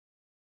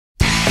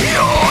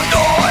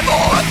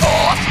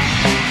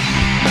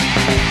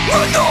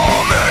with no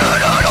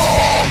meaning at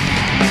all.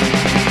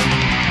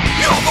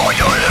 You point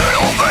your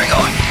little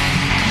finger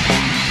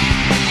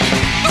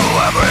to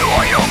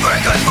everyone you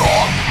think is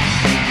wrong.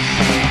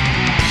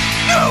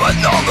 There is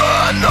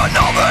nothing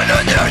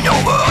in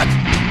your words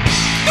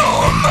to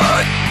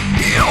make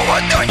your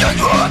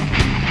intentions right.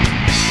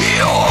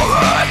 Your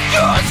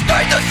actions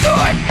stay the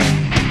same.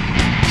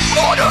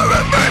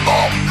 Ordinary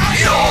people,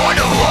 you're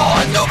the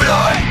ones to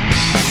blame.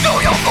 So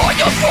you find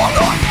your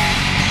stronger,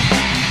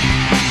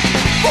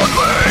 but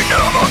we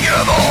never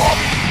give up.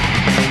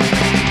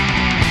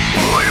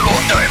 We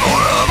will stay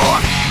forever.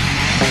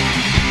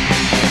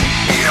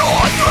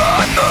 Your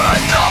strength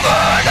is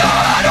nothing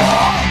at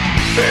all.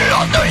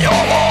 Lost in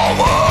your own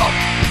world.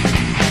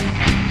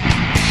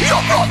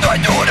 You're frozen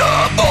to the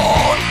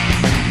bone.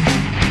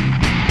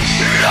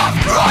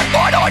 Left, right,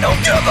 but I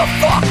don't give a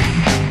fuck.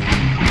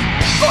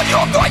 But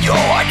you're got your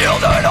ideal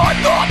that I'm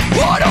not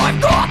what I've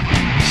got.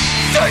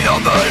 Say you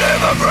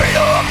believe in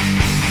freedom,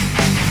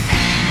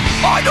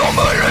 I don't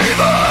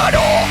believe at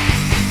all.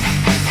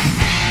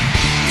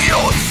 You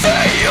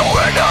say you're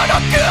an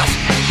anarchist,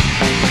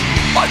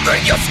 I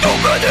think you're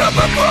stupid,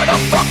 hypocrite, a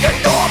fucking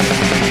dumb.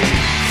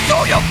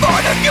 So you're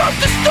fight against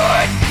the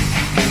state,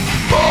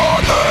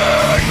 but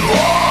then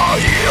why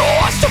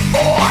you're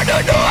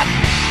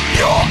subordinate.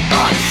 Your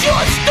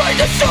actions stay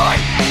the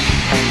same.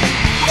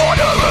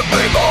 Ordinary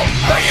people,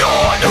 and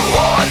you're the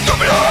ones to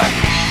blame.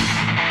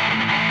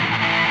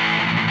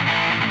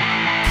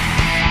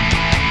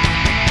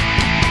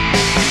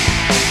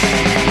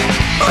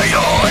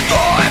 You're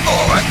time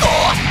for a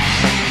thought.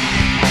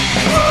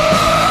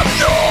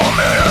 No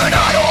meaning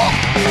at all.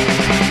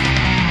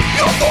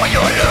 You point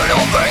your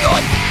little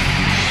fingers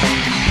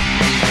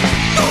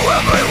to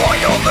everyone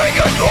you think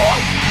is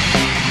wrong.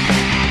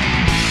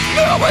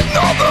 There is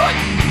nothing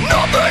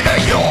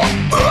in your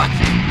words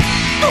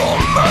to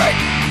make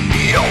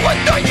your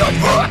intentions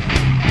right.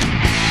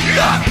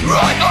 Left,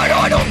 right, and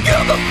I don't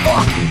give a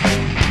fuck.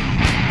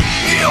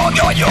 You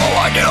got your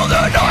ideal